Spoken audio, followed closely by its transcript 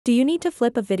Do you need to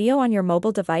flip a video on your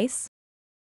mobile device?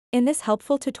 In this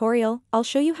helpful tutorial, I'll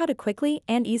show you how to quickly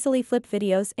and easily flip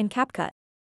videos in CapCut.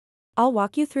 I'll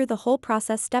walk you through the whole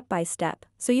process step by step,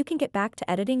 so you can get back to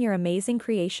editing your amazing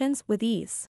creations with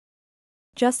ease.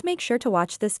 Just make sure to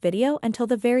watch this video until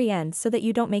the very end so that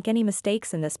you don't make any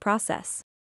mistakes in this process.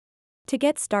 To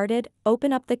get started,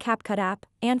 open up the CapCut app,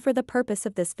 and for the purpose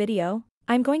of this video,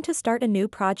 I'm going to start a new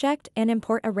project and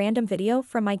import a random video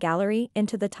from my gallery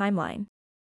into the timeline.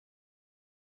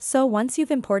 So once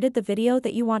you've imported the video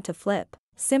that you want to flip,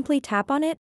 simply tap on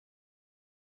it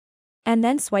and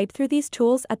then swipe through these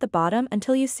tools at the bottom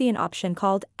until you see an option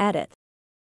called Edit.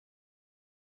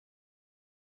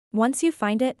 Once you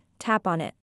find it, tap on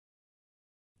it.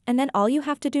 And then all you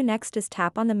have to do next is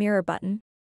tap on the mirror button,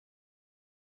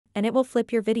 and it will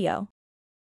flip your video.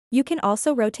 You can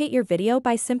also rotate your video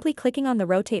by simply clicking on the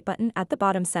rotate button at the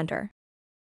bottom center.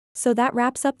 So that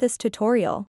wraps up this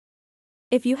tutorial.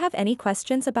 If you have any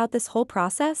questions about this whole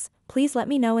process, please let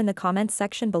me know in the comments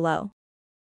section below.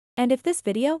 And if this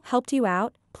video helped you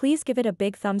out, please give it a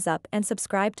big thumbs up and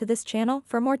subscribe to this channel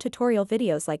for more tutorial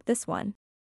videos like this one.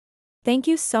 Thank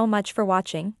you so much for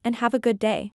watching and have a good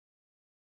day.